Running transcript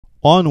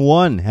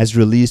ON1 has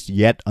released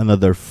yet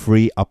another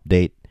free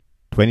update,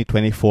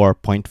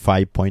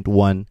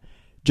 2024.5.1,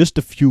 just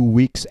a few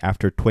weeks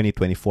after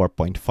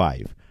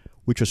 2024.5,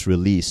 which was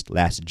released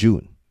last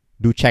June.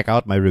 Do check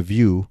out my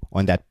review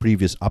on that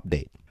previous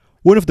update.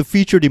 One of the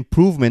featured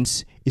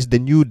improvements is the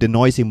new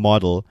denoising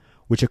model,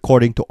 which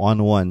according to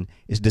ON1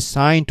 is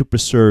designed to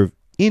preserve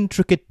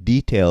intricate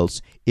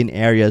details in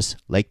areas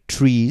like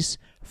trees,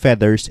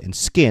 feathers, and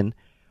skin,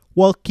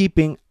 while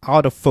keeping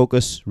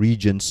out-of-focus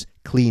regions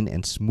clean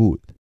and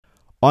smooth.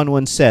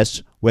 ON1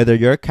 says whether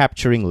you're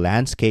capturing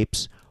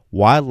landscapes,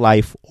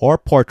 wildlife, or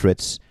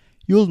portraits,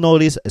 you'll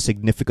notice a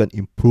significant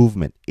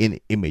improvement in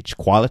image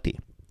quality.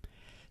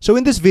 So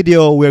in this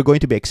video, we're going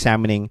to be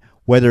examining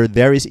whether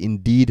there is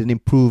indeed an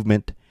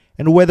improvement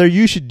and whether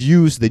you should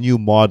use the new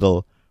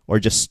model or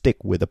just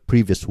stick with the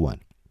previous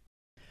one.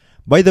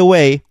 By the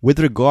way, with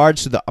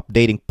regards to the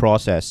updating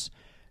process,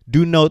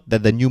 do note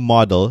that the new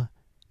model,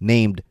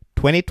 named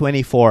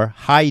 2024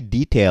 High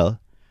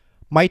Detail,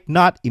 might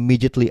not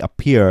immediately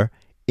appear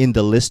in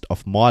the list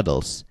of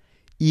models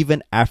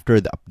even after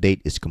the update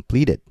is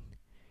completed.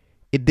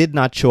 It did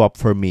not show up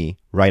for me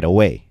right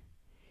away.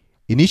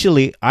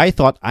 Initially, I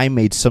thought I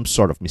made some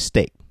sort of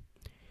mistake.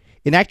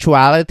 In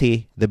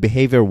actuality, the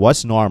behavior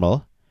was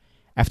normal.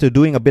 After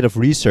doing a bit of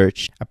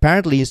research,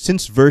 apparently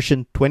since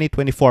version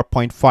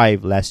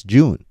 2024.5 last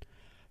June,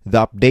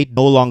 the update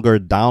no longer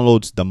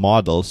downloads the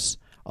models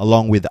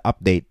along with the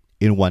update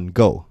in one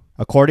go.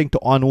 According to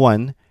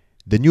ON1,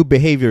 the new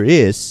behavior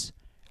is,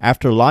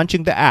 after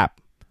launching the app,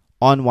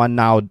 ON1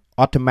 now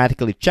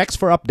automatically checks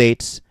for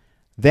updates,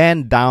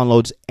 then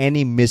downloads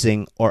any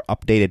missing or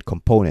updated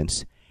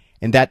components,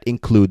 and that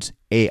includes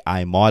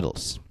AI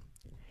models.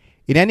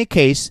 In any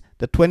case,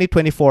 the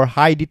 2024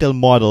 High Detail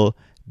model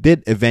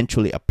did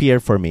eventually appear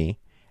for me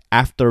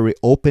after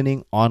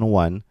reopening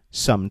ON1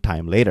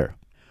 sometime later.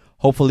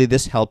 Hopefully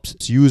this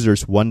helps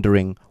users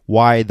wondering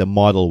why the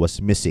model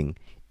was missing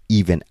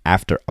even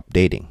after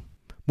updating.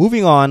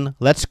 Moving on,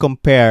 let's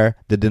compare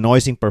the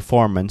denoising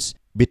performance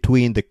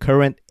between the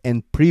current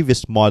and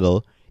previous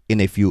model in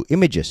a few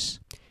images.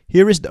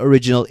 Here is the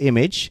original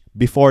image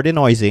before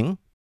denoising.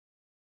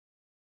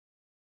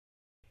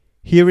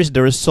 Here is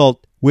the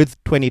result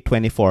with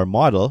 2024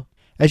 model.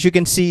 As you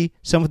can see,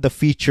 some of the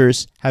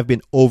features have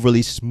been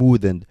overly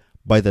smoothened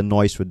by the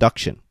noise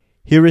reduction.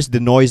 Here is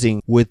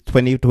denoising with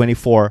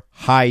 2024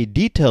 High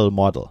Detail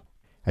model.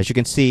 As you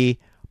can see,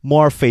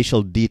 more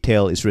facial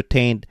detail is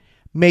retained,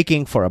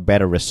 making for a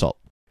better result.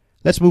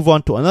 Let's move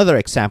on to another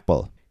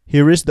example.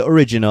 Here is the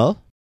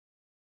original.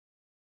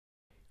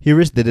 Here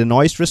is the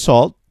denoised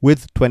result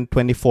with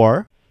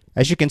 2024.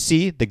 As you can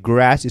see, the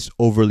grass is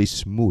overly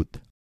smooth.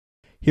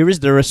 Here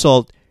is the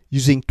result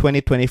using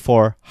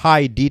 2024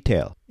 High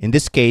Detail. In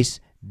this case,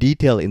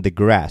 detail in the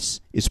grass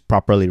is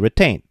properly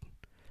retained.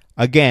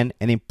 Again,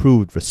 an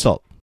improved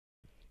result.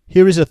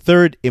 Here is a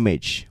third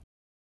image.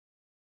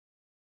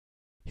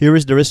 Here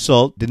is the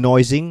result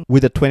denoising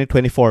with the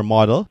 2024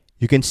 model.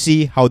 You can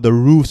see how the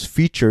roof's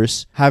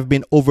features have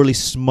been overly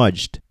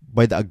smudged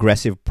by the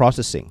aggressive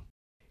processing.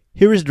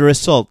 Here is the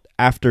result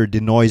after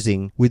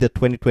denoising with the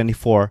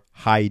 2024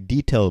 High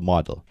Detail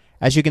model.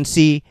 As you can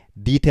see,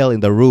 detail in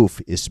the roof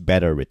is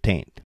better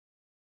retained.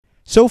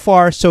 So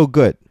far, so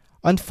good.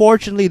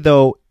 Unfortunately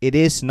though, it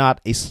is not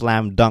a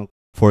slam dunk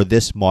for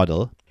this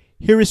model.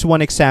 Here is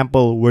one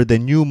example where the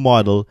new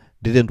model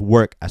didn't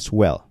work as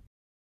well.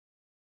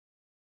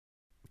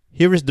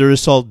 Here is the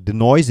result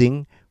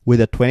denoising with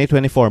a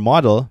 2024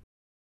 model.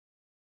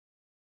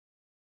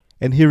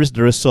 And here is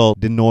the result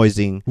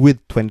denoising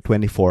with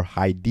 2024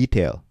 High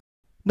Detail.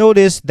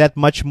 Notice that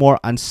much more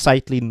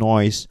unsightly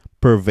noise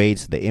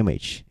pervades the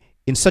image.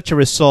 In such a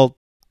result,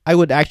 I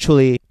would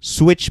actually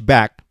switch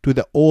back to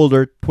the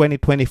older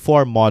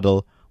 2024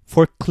 model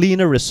for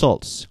cleaner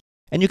results.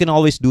 And you can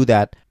always do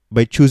that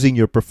by choosing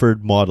your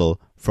preferred model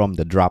from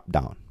the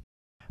drop-down.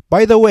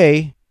 By the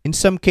way, in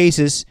some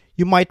cases,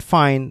 you might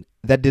find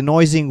that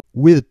denoising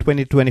with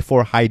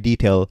 2024 High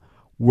Detail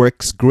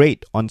works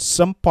great on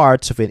some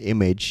parts of an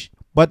image,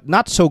 but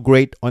not so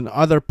great on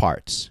other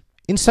parts.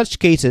 In such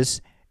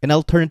cases, an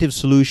alternative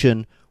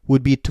solution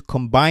would be to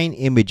combine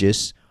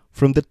images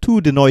from the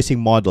two denoising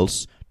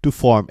models to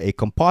form a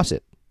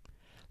composite.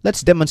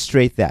 Let's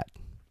demonstrate that.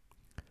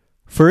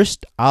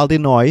 First, I'll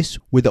denoise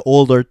with the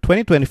older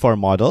 2024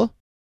 model.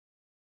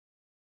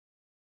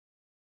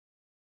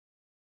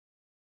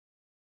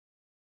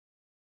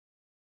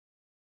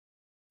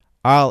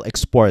 I'll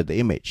export the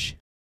image.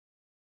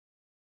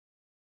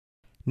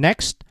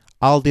 Next,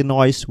 I'll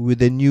denoise with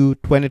the new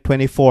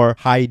 2024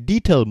 High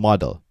Detail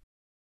model.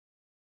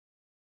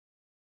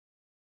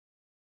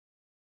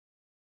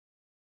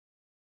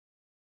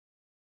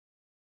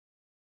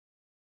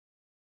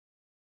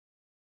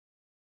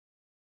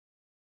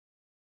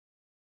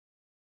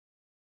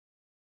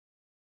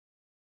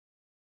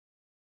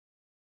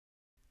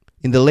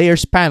 In the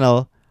Layers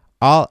panel,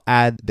 I'll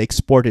add the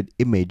exported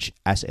image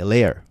as a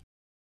layer.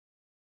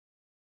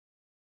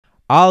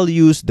 I'll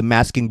use the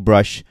masking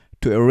brush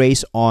to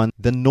erase on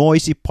the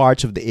noisy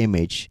parts of the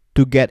image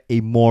to get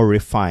a more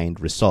refined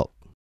result.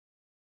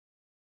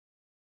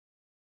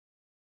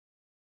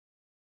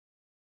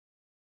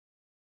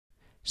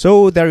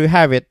 So there you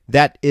have it.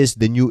 That is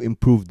the new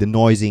improved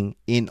denoising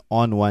in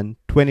ON1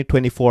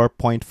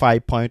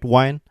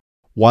 2024.5.1.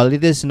 While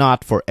it is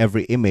not for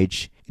every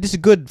image, it is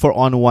good for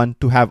ON1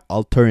 to have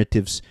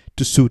alternatives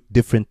to suit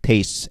different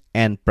tastes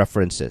and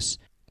preferences.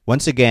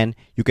 Once again,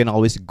 you can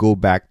always go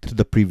back to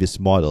the previous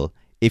model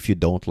if you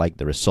don't like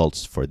the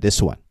results for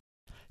this one.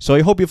 So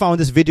I hope you found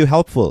this video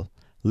helpful.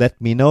 Let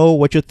me know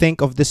what you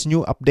think of this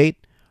new update.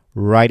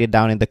 Write it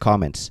down in the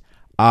comments.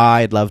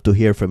 I'd love to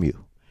hear from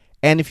you.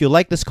 And if you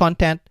like this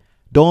content,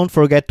 don't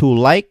forget to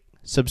like,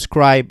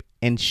 subscribe,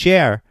 and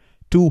share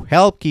to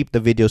help keep the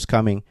videos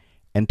coming.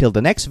 Until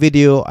the next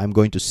video, I'm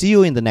going to see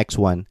you in the next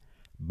one.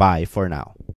 Bye for now.